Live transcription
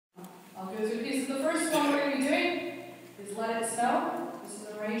I'll go through the pieces. The first one we're going to be doing is Let It Snow. This is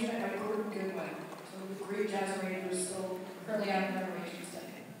an arrangement by Gordon Goodwin. So great jazz arrangers still currently out in their arrangement study.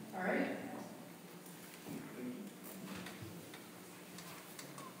 All right?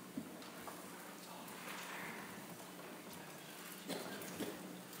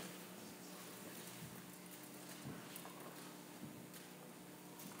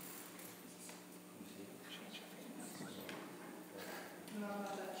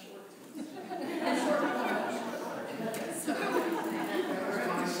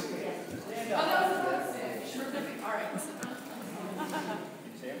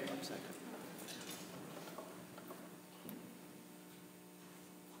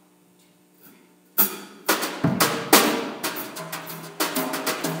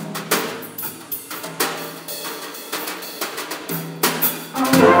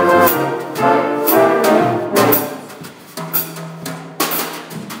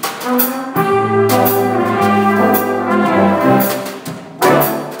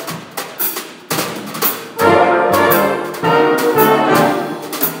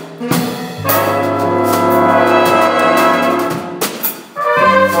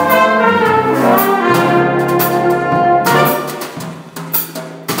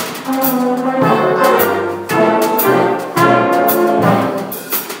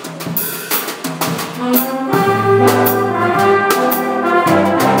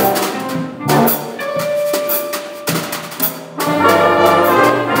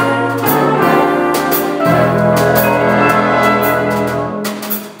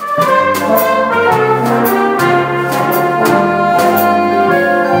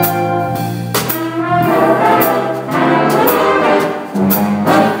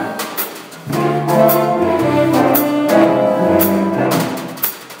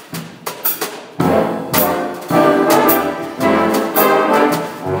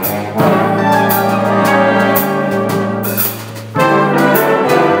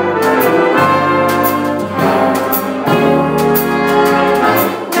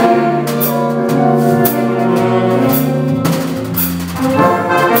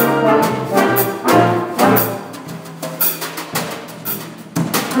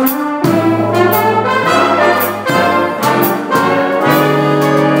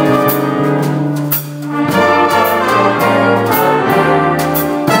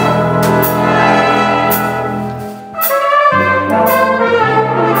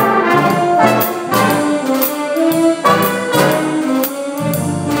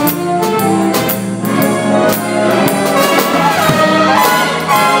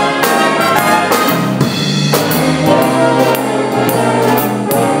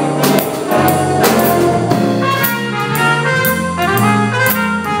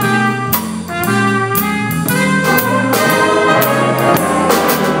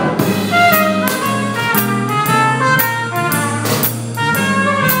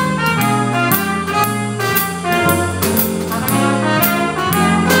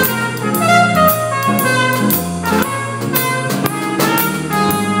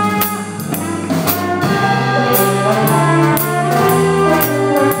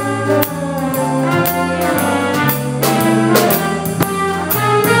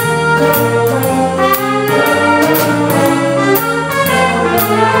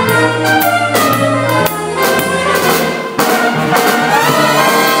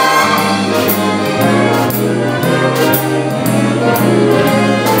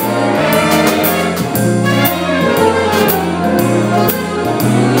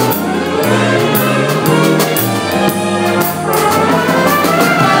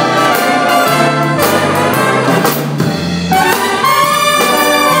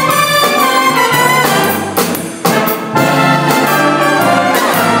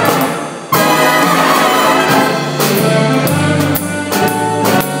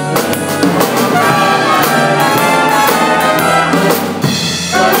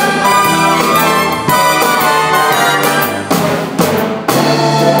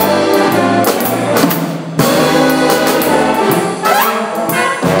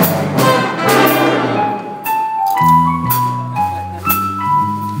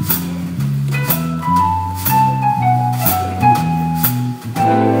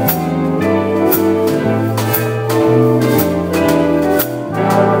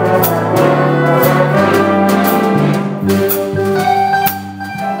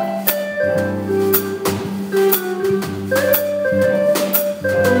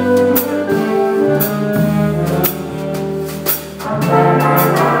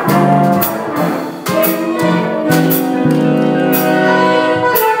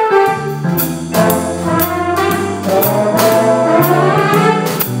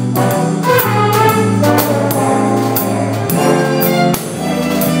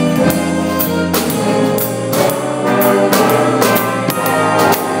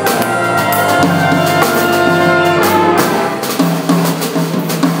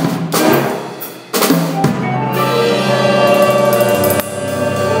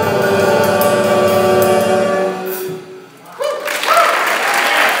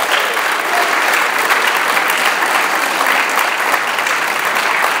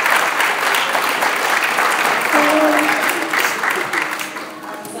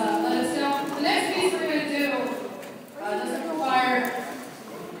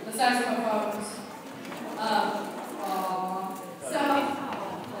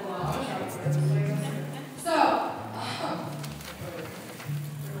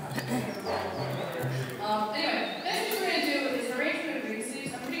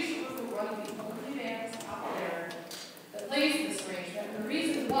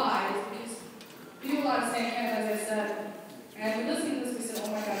 why is because we do a lot of stand Canada, as I said, and we listen to this, we said,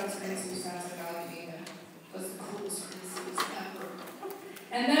 oh my god, this Green Sleeves sounds like Alabama. That's the coolest Green Sleeves ever.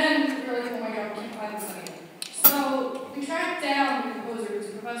 And then we were like, oh my god, we can't find this anymore. So we tracked down the composer who's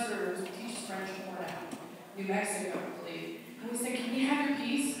a professor who teaches French horn out in New Mexico, I believe. And we said, can we have your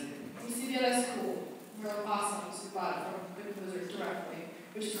piece? And we said, yeah, that's cool. We're like, awesome, so we bought it from the composers directly,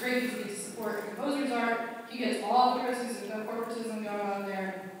 which is great because we get to support the composer's art. He gets all the criticism, there's no corporatism going on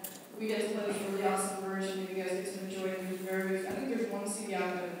there. We get to play this really awesome version. You guys get to enjoy it. I think there's one CD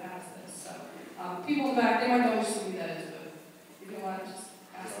out there that has this. So people in the back, they might know which CD that is, but if you want to just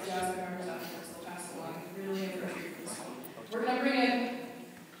ask the jazz members afterwards, they'll pass it along. Really appreciate this one. We're going to bring in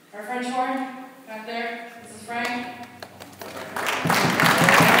our French horn back there. This is Frank.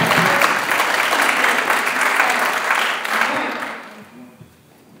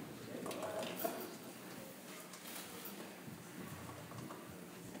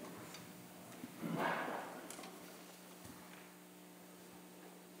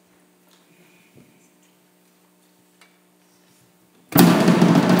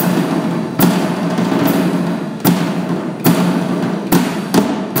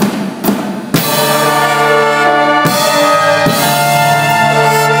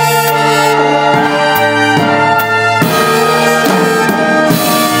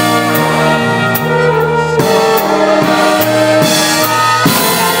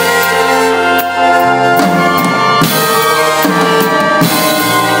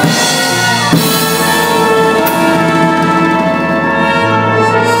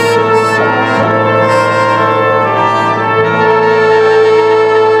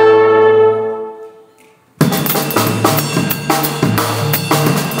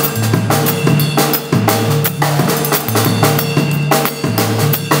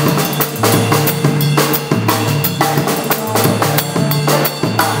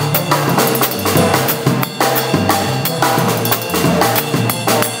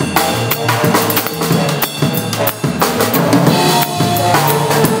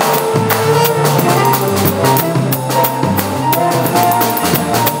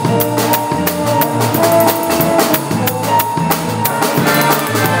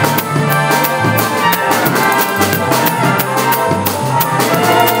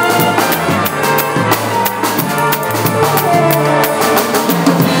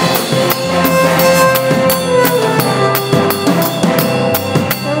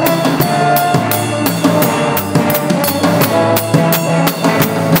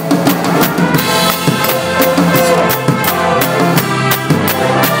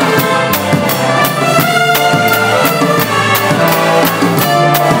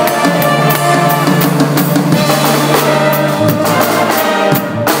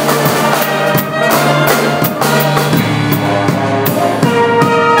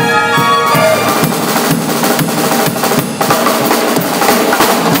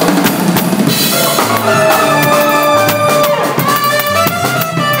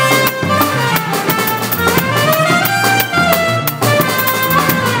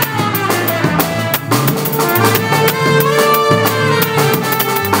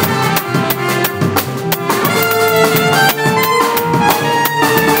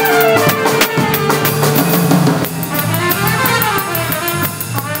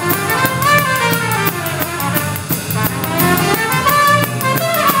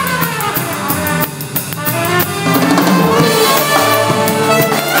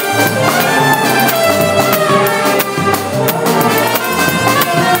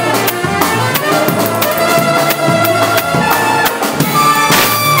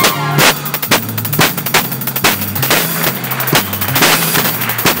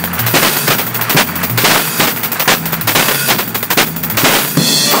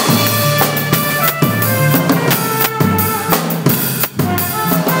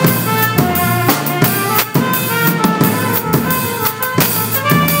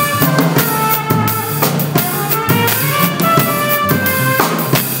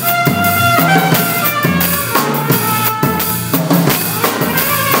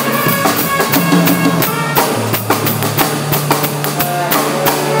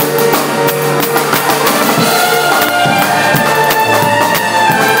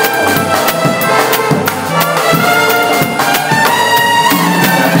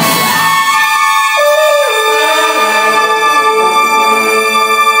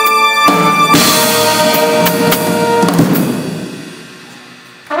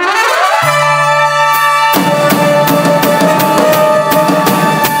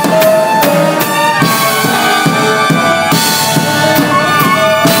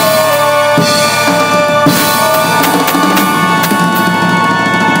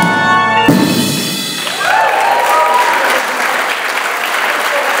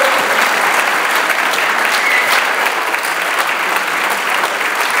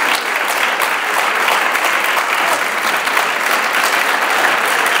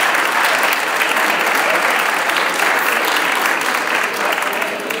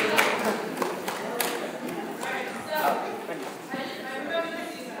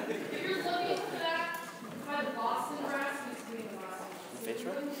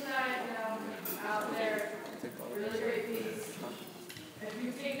 doing tonight, out there, really great piece. If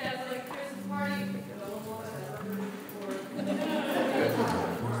you think that's like a Christmas party, no more.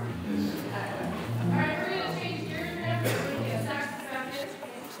 Alright, we're going to change gears now. We're going to get sax back in.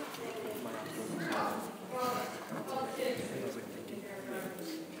 Well, the kids.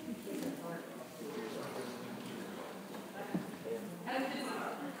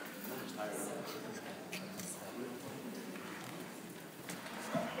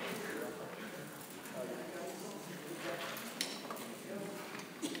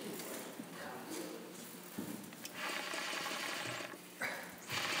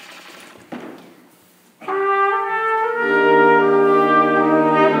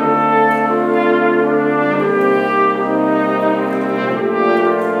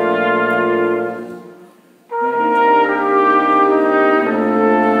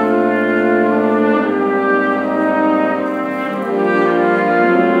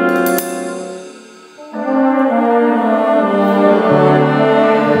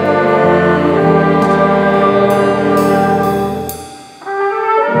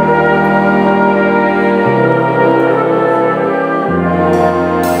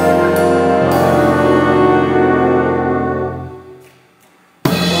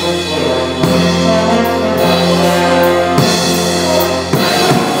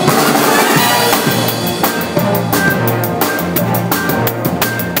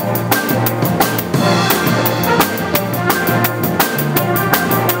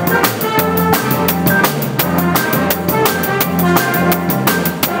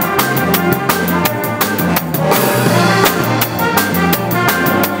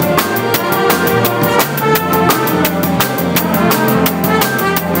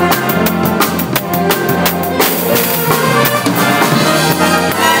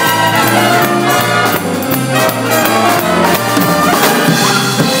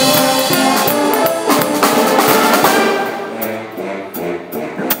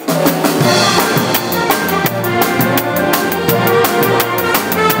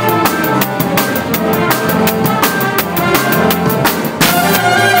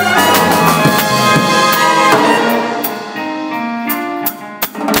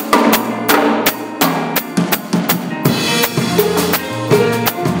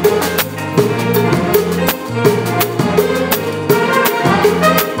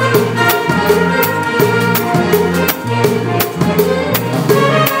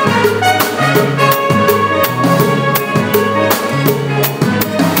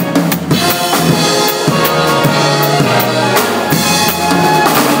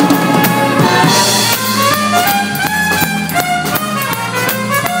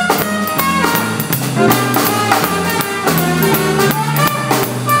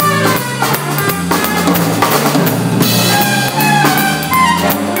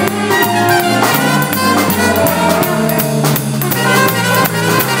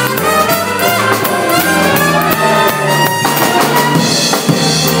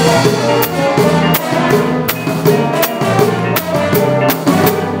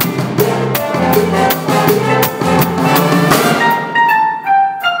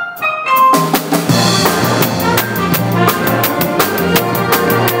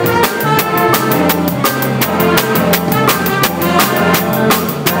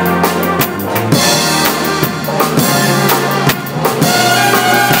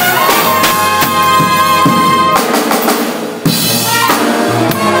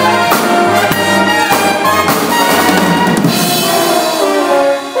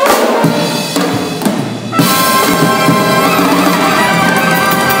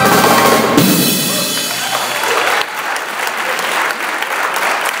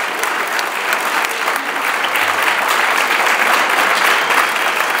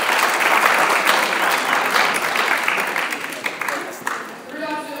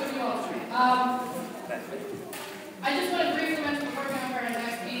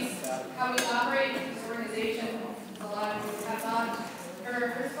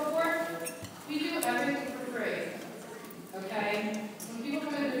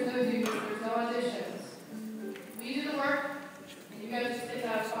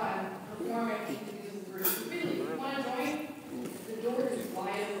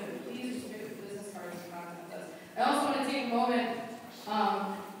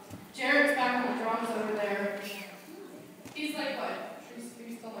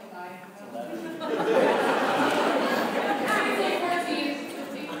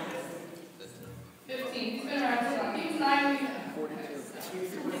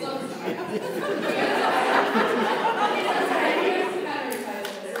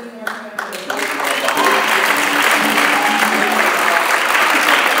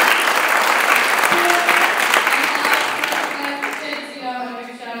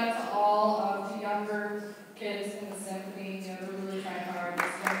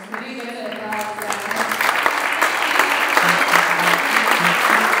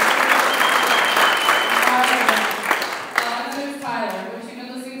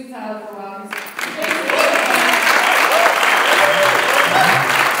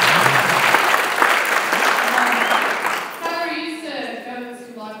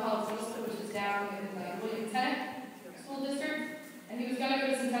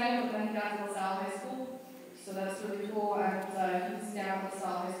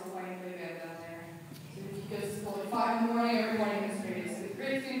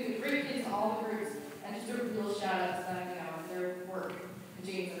 a real shout out to them, you know, their work.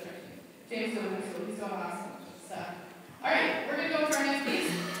 James, James doing this, he's going awesome. So, all right, we're gonna go to our next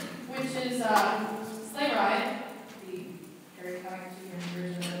piece, which is Sleigh Ride, the Harry Potter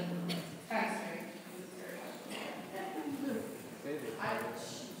version of it. Kind of strange.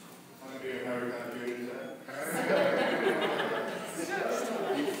 I'm gonna be a Harry Potter dude, is that?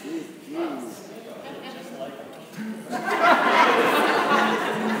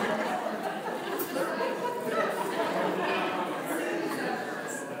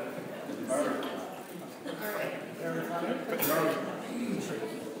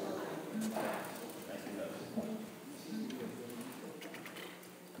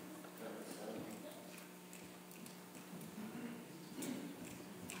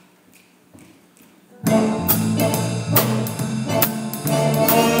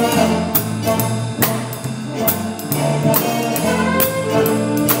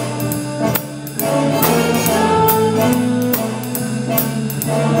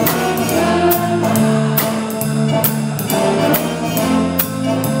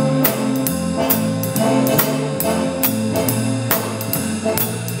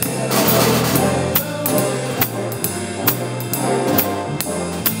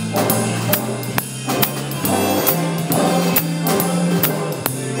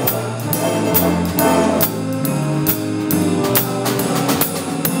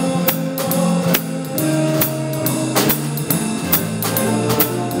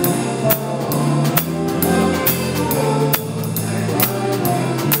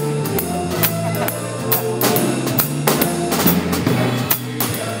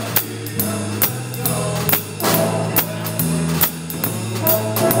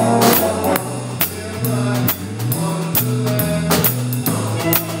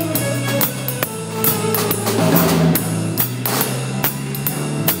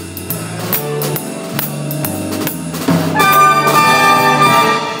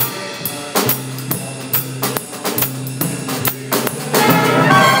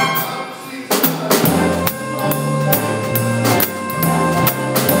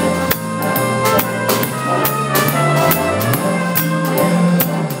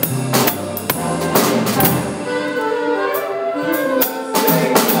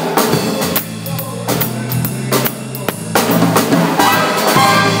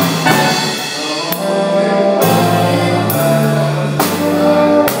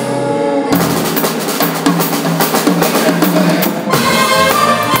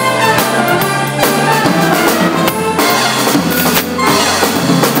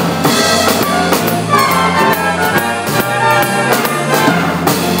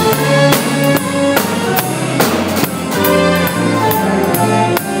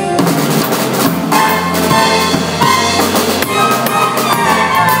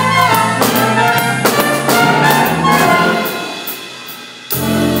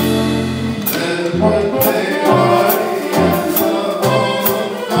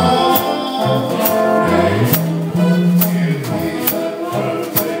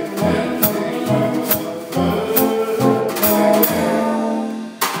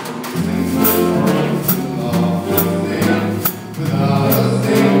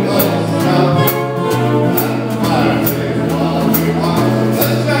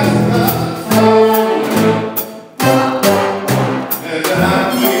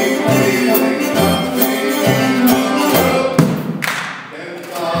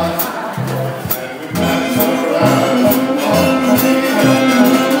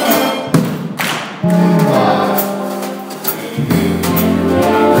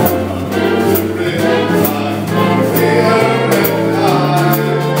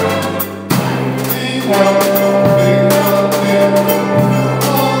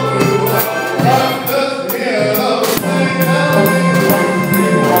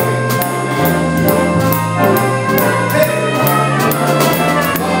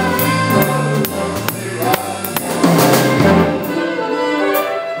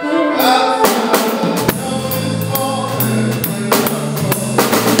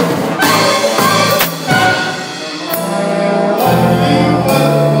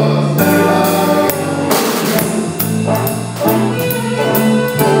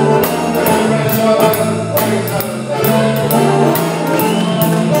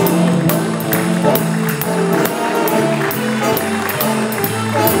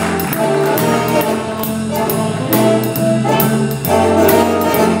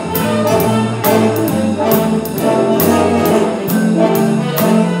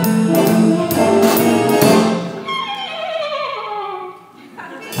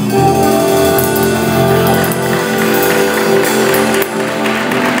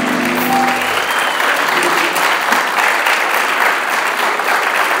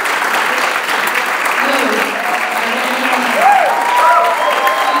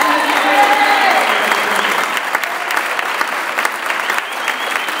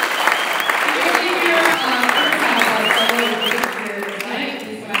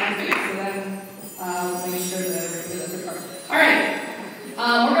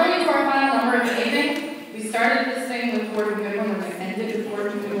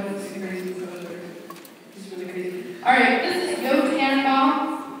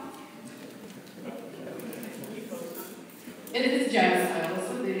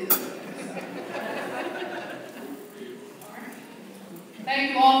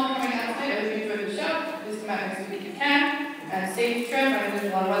 all for coming out tonight. I hope you enjoyed the show. Please come out next week if you can. And safe trip. I know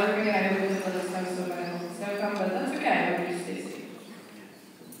there's a lot of weather coming in. I hope it doesn't let us snow so bad. Snow come, but that's okay. I hope you stay safe.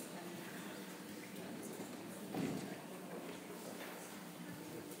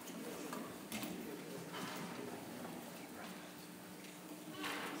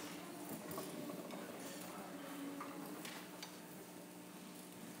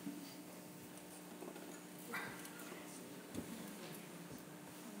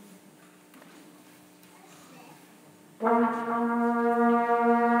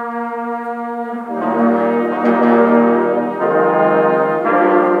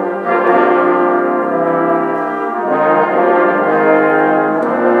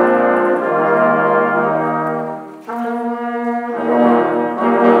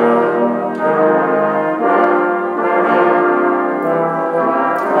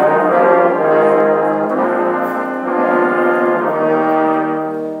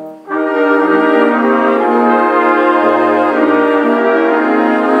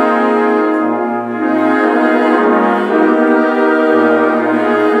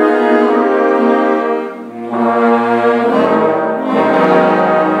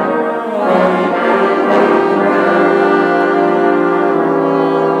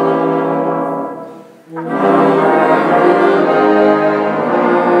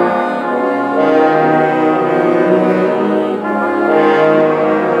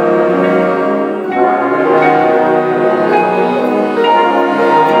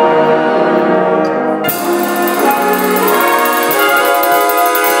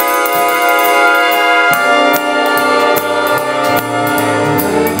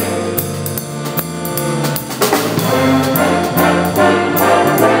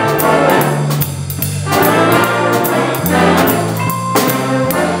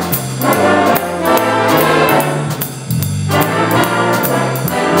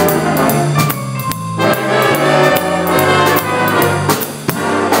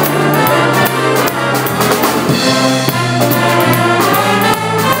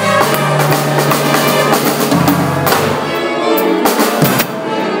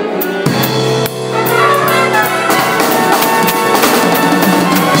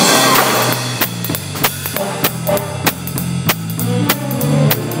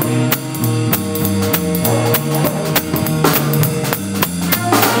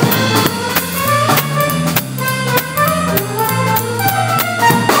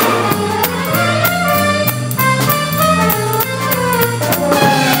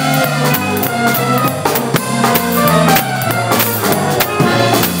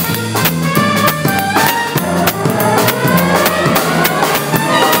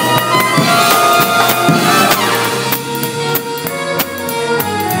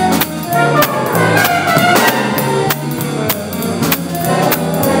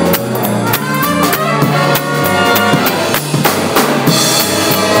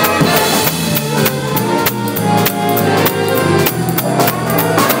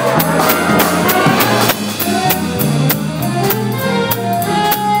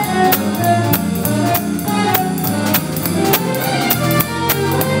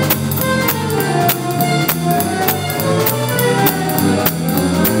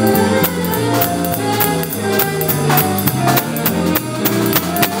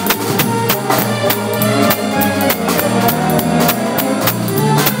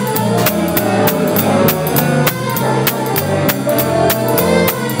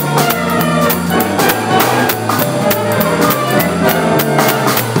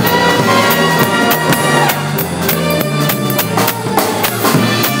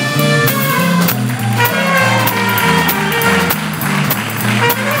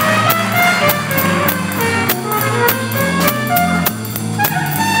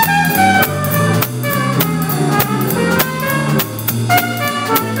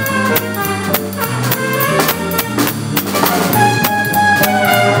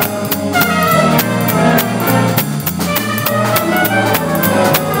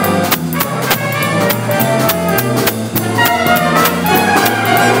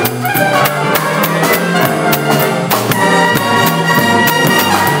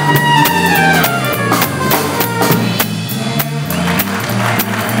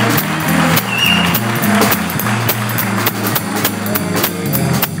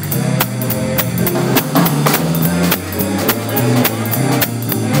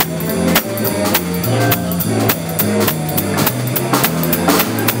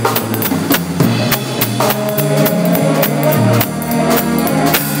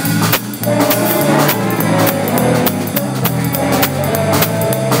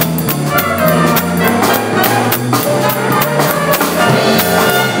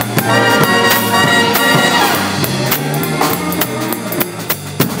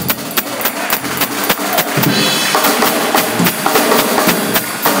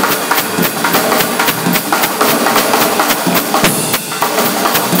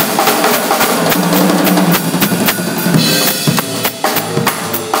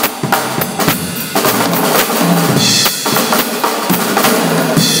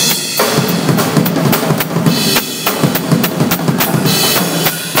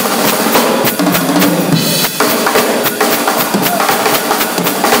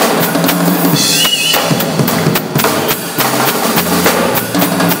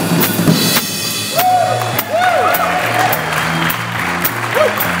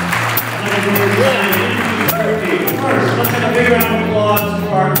 First, let's have a big round of applause for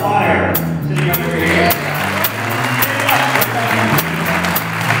our choir sitting up here.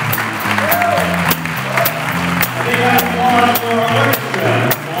 A big round of applause for our orchestra,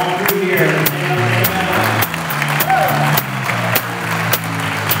 all through here.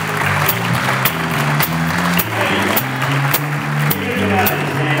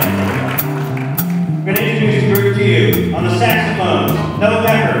 I'm going to introduce the group to you. On the saxophones, Noah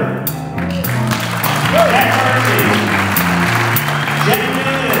Becker. Jack Mercy, Jen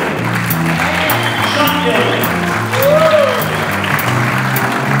Newman, Sean Dillon,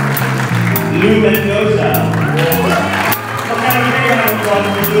 Lou Mendoza. What kind of big round of applause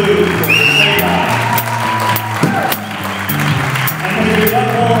for Lou? Say hi. And Mr. Doug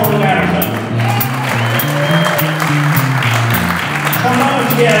Hall on the baritone.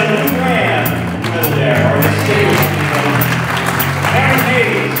 Trombones, we have Lou Graham in the middle there, or the stage. Aaron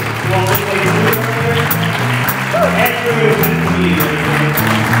Hayes, who also plays Lou earlier. Andrew and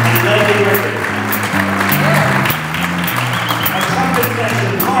Leslie Rickard. Our trumpet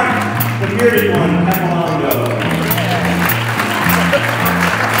section, Mark, the bearded one, Capilongo.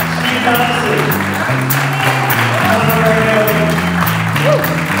 Steve Dawson, Honorario,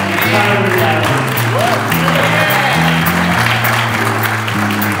 and Tyler Allen.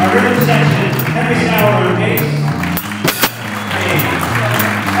 Our rhythm section, Henry Sauer on bass.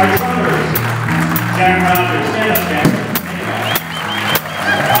 Our drummers, Jack Rogers, stand up, Jack.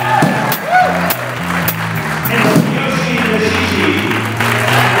 And Yoshi Nishishi.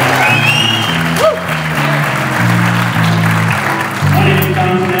 My name is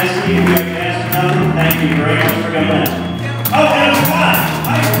Thomas Nesky. If you have to ask nothing, thank you very much for coming. Oh, and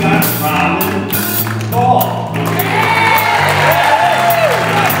I forgot Robin Ball.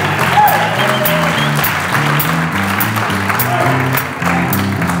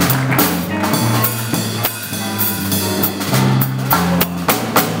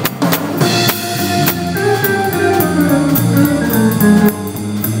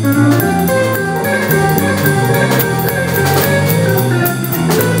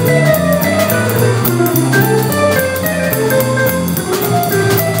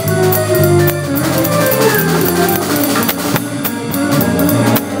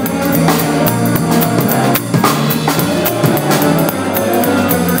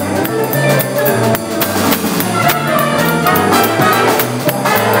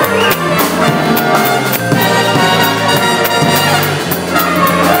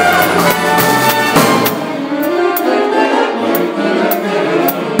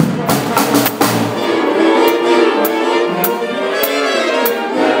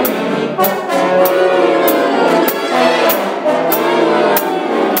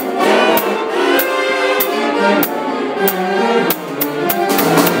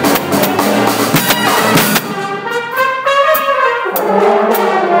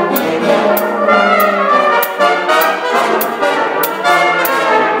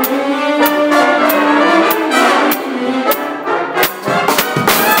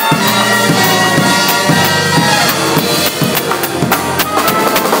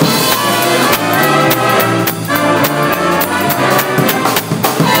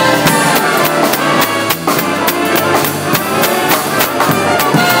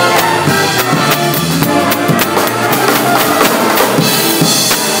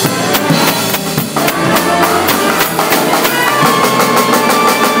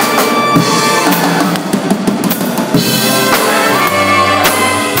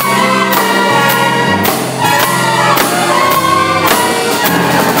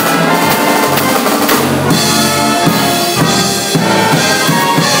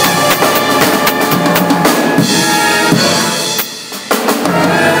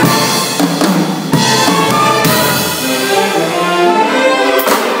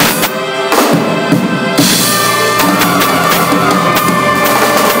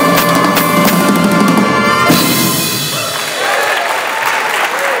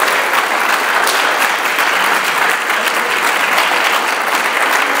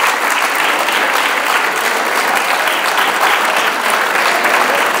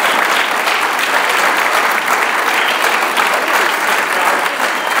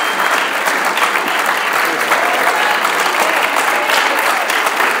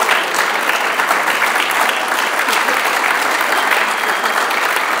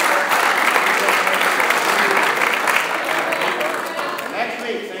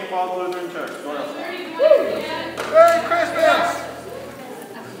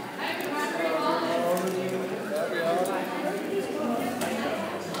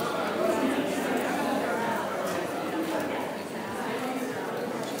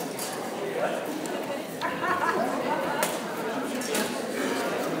 Yeah.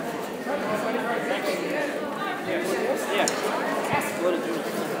 What did you